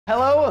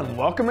Hello and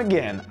welcome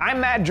again. I'm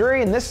Matt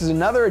Drury and this is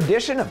another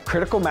edition of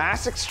Critical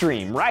Mass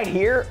Xtreme right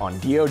here on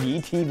DoD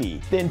TV.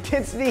 The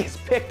intensity has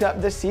picked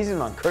up this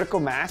season on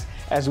Critical Mass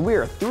as we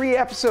are 3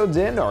 episodes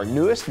into our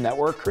newest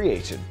network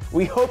creation.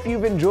 We hope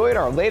you've enjoyed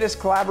our latest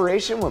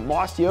collaboration with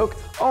Moss Yoke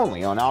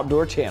only on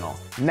Outdoor Channel.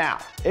 Now,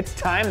 it's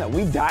time that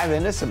we dive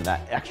into some of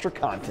that extra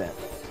content.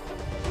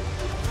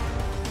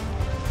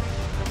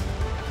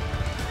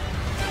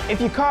 If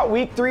you caught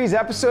Week 3's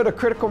episode of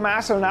Critical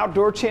Mass on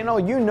Outdoor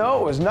Channel, you know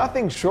it was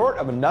nothing short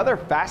of another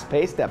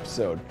fast-paced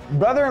episode.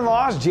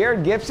 Brother-in-laws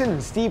Jared Gibson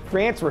and Steve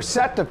France were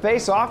set to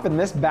face off in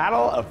this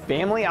battle of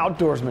family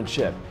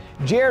outdoorsmanship.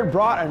 Jared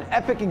brought an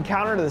epic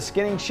encounter to the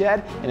skinning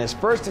shed in his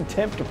first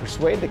attempt to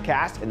persuade the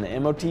cast and the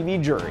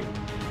MOTV jury.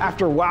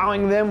 After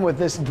wowing them with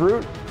this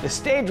brute, the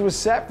stage was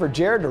set for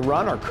Jared to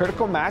run our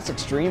Critical Mass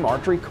Xtreme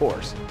archery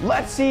course.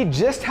 Let's see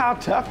just how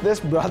tough this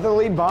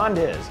brotherly bond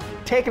is.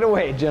 Take it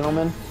away,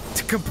 gentlemen.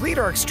 To complete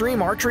our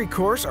Xtreme archery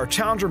course, our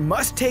challenger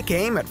must take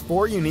aim at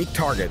 4 unique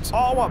targets,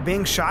 all while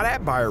being shot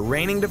at by a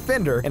reigning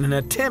defender in an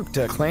attempt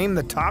to claim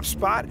the top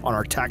spot on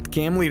our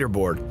Tacticam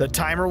leaderboard. The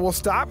timer will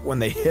stop when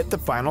they hit the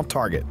final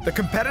target. The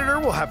competitor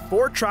will have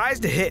 4 tries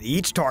to hit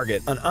each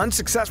target. An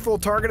unsuccessful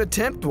target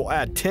attempt will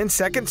add 10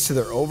 seconds to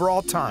their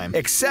overall time,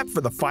 except for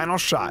the final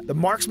shot. The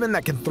marksman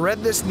that can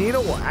thread this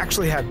needle will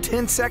actually have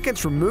 10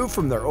 seconds removed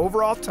from their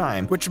overall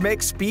time, which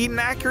makes speed and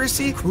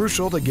accuracy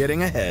crucial to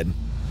getting ahead.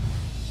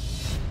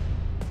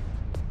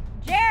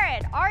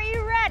 Jared, are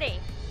you ready?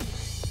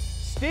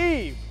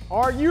 Steve,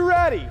 are you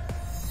ready?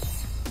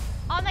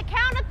 On the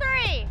count of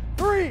 3.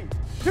 3,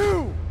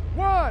 2,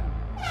 1.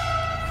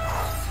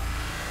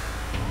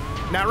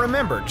 Now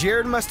remember,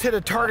 Jared must hit a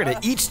target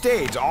at each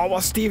stage, all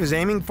while Steve is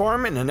aiming for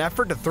him in an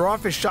effort to throw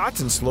off his shots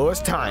in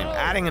slowest time,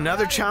 adding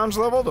another challenge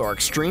level to our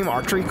Xtreme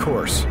archery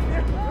course.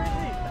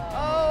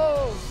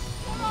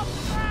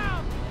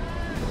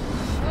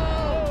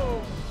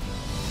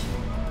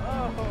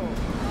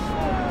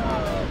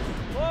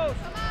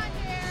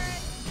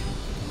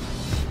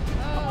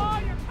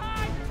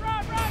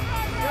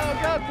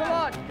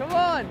 Come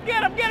on.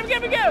 Get him.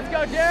 Let's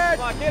go, Jared.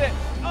 Come on, get it.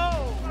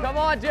 Oh. Come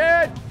on,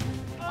 Jared.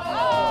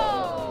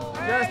 Oh.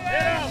 Just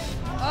hit him.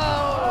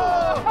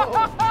 Oh.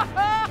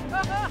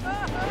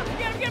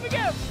 Get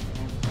him.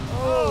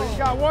 Oh, he's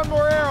got one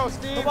more arrow,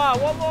 Steve. Come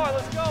on, one more.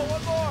 Let's go,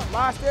 one more.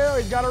 Last arrow,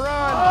 he's got to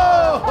run.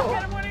 Oh.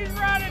 Get him when he's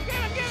running. Get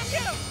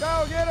him.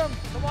 Go, get him.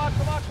 Come on.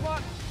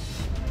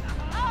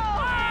 Oh.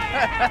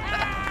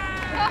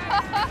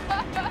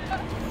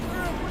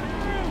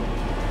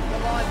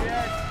 Come on,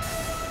 Jared.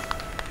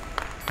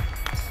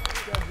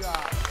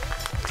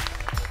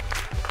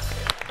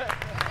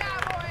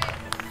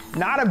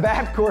 Not a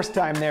bad course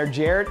time there,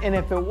 Jared, and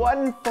if it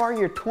wasn't for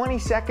your 20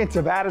 seconds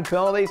of added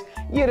penalties,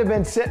 you'd have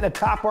been sitting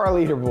atop our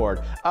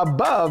leaderboard,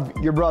 above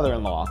your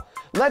brother-in-law.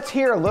 Let's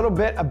hear a little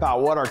bit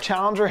about what our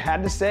challenger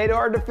had to say to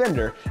our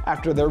defender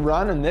after their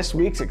run in this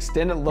week's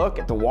extended look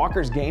at the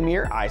Walker's Game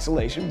Year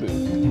Isolation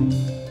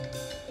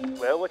Booth.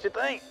 Well, what you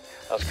think?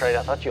 That was crazy.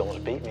 I thought you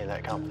almost beat me in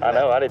that competition. I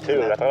know, I did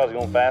too. I thought I was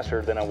going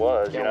faster than I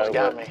was. You almost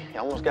got me. You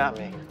almost got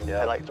me. Yeah.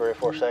 Had like 3 or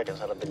 4 seconds.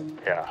 I'd have been.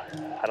 Yeah,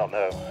 I don't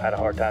know. I had a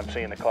hard time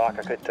seeing the clock.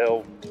 I couldn't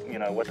tell,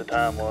 what the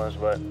time was,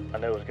 but I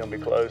knew it was going to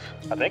be close.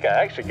 I think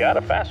I actually got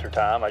a faster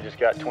time. I just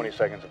got 20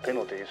 seconds of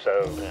penalties.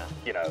 So,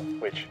 yeah.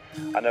 Which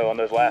I know on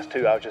those last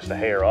 2, I was just a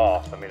hair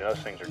off. I mean, those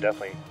things are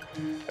definitely,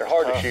 they're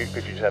hard to shoot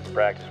because you just have to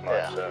practice much.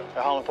 Yeah. So.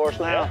 They're hauling for us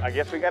now. Yeah, I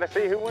guess we got to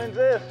see who wins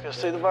this. Go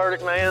see the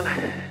verdict, man.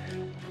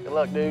 Good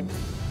luck, dude.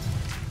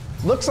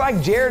 Looks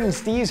like Jared and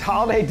Steve's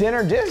holiday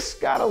dinner just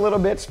got a little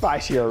bit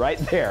spicier right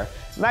there.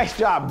 Nice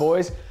job,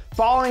 boys.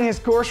 Following his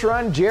course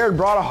run, Jared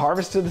brought a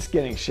harvest to the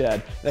skinning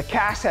shed. The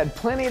cast had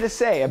plenty to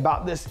say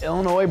about this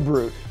Illinois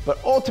brute, but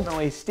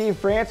ultimately Steve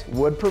France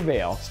would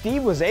prevail.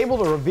 Steve was able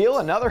to reveal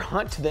another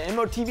hunt to the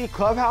MOTV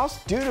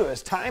clubhouse due to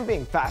his time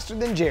being faster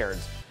than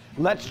Jared's.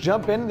 Let's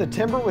jump into the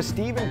timber with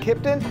Steve and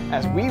Kipton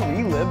as we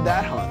relive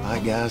that hunt. All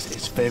right, guys,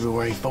 it's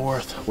February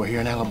 4th. We're here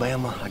in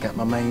Alabama. I got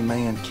my main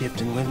man,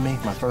 Kipton, with me,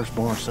 my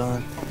firstborn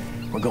son.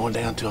 We're going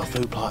down to a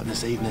food plot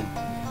this evening,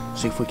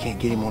 see if we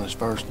can't get him on his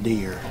first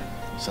deer.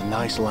 It's a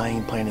nice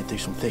lane planted through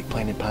some thick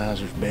planted pines.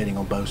 There's bedding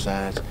on both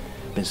sides.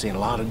 Been seeing a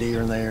lot of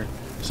deer in there,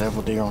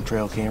 several deer on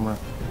trail camera.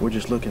 We're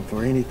just looking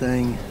for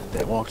anything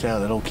that walks out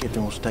that old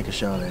Kipton wants to take a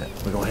shot at.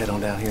 We're gonna head on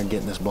down here and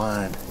get in this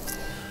blind.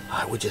 All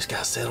right, we just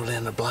got settled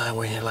in the blind.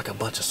 We're in here like a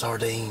bunch of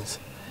sardines.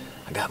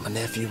 I got my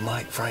nephew,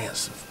 Mike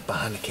France,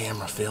 behind the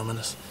camera filming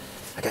us.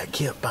 I got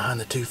Kip behind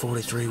the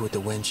 243 with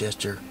the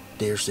Winchester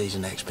Deer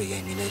Season XP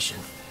ammunition.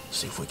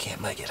 See if we can't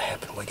make it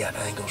happen. We got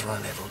angles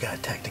running everywhere. We got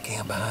a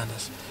Tacticam behind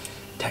us,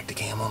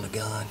 Tacticam on the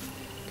gun.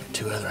 Got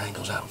 2 other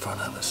angles out in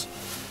front of us.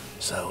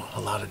 So, a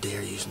lot of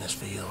deer using this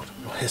field.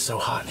 It's so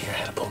hot in here, I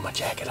had to pull my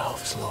jacket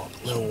off. It's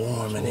a little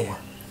warm in here.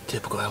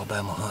 Typical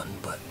Alabama hunting,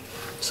 but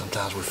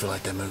sometimes we feel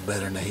like they move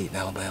better in the heat in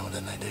Alabama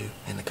than they do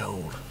in the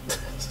cold.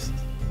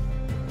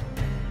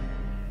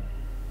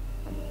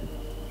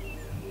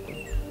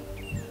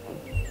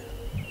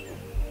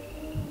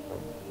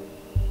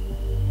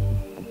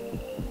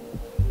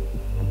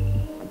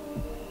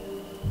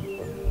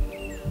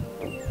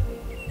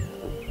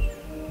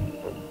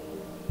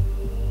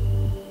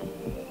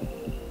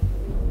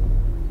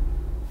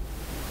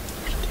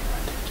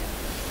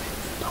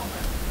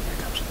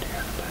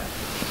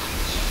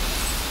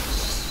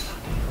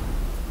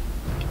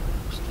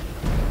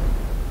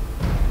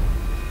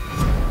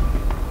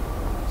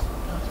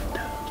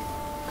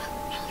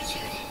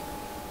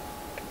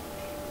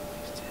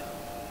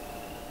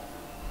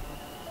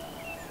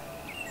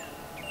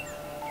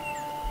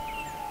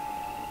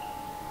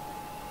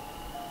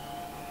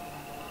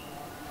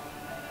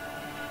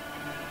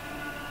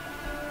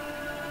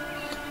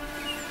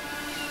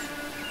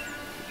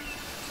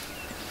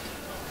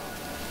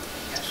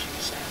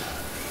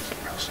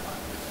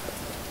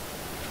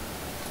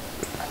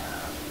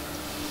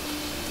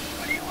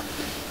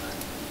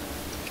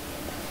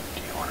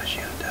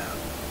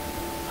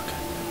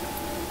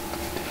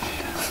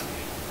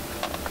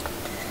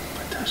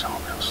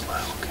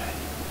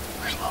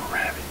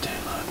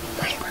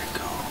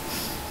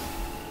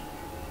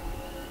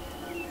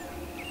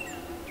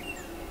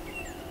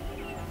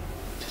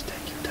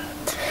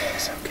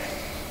 It's okay.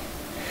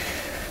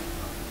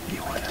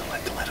 You want to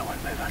let the little one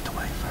move out the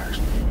way first.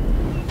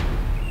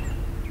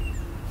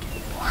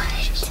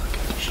 Just look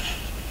at the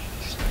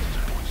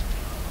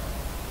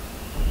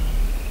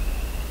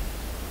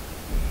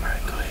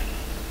Alright, go ahead.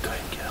 Go ahead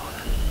and get on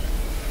her.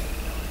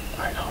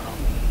 Alright, hold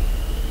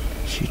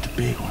on. Shoot the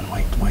big one.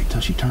 Wait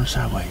till she turns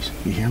sideways.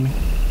 You hear me?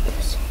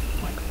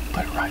 Wait,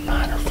 put it right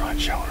behind her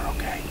front shoulder,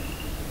 okay?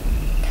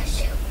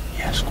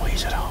 Yeah,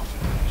 squeeze it off.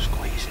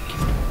 Squeeze it.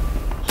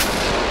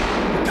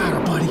 You got her,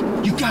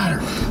 buddy. You got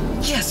her.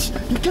 Yes,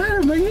 you got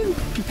her, man.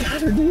 You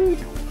got her, dude.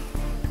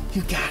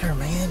 You got her,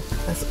 man.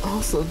 That's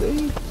awesome,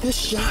 dude. Good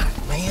shot,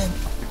 man.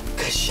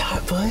 Good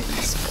shot, bud.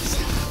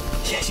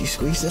 Yes, you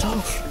squeezed it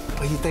off.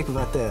 What do you think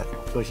about that?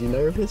 Was you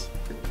nervous?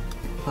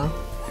 Huh?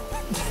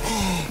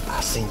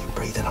 I seen you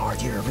breathing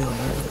hard. You were real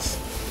nervous.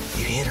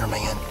 You hit her,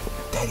 man.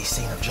 Daddy's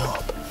seen her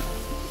jump.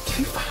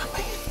 You fine,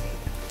 man.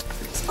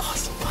 It's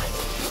awesome, buddy.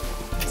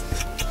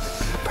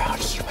 Proud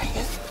of you,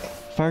 man.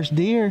 First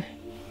deer,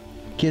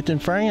 kipped in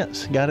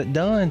France. Got it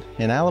done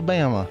in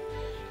Alabama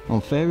on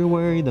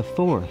February the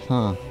 4th,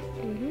 huh?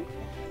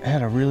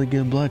 Had a really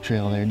good blood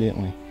trail there,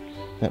 didn't we?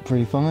 That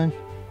pretty fun?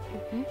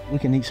 We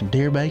can eat some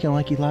deer bacon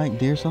like you like,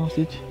 deer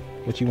sausage.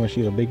 But you want to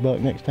shoot a big buck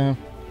next time?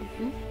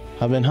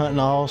 I've been hunting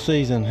all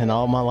season and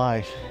all my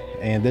life,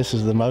 and this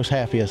is the most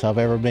happiest I've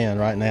ever been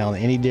right now.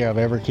 Any deer I've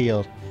ever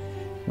killed.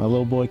 My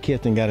little boy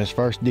Kipton got his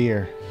first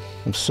deer.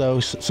 I'm so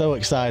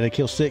excited. I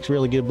killed 6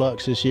 really good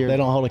bucks this year. They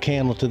don't hold a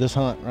candle to this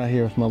hunt right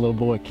here with my little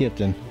boy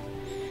Kipton.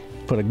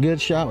 Put a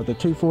good shot with the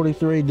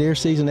 243 Deer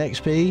Season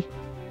XP.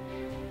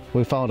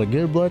 We followed a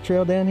good blood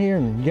trail down here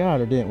and got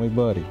her, didn't we,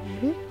 buddy?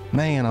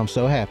 Man, I'm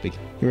so happy.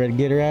 You ready to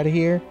get her out of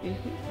here?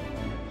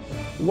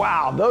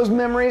 Wow, those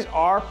memories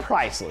are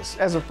priceless.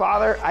 As a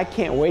father, I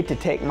can't wait to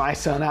take my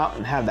son out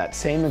and have that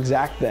same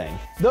exact thing.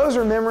 Those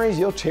are memories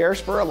you'll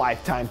cherish for a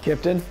lifetime,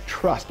 Kipton.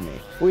 Trust me.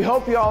 We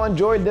hope you all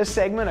enjoyed this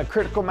segment of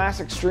Critical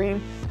Mass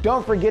Xtreme.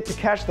 Don't forget to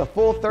catch the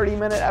full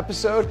 30-minute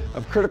episode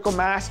of Critical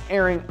Mass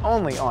airing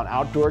only on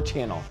Outdoor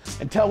Channel.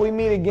 Until we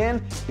meet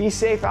again, be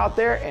safe out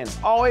there and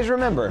always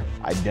remember,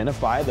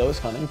 identify those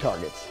hunting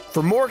targets.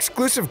 For more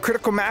exclusive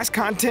Critical Mass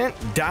content,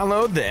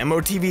 download the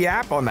MOTV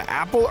app on the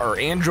Apple or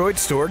Android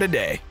store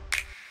today.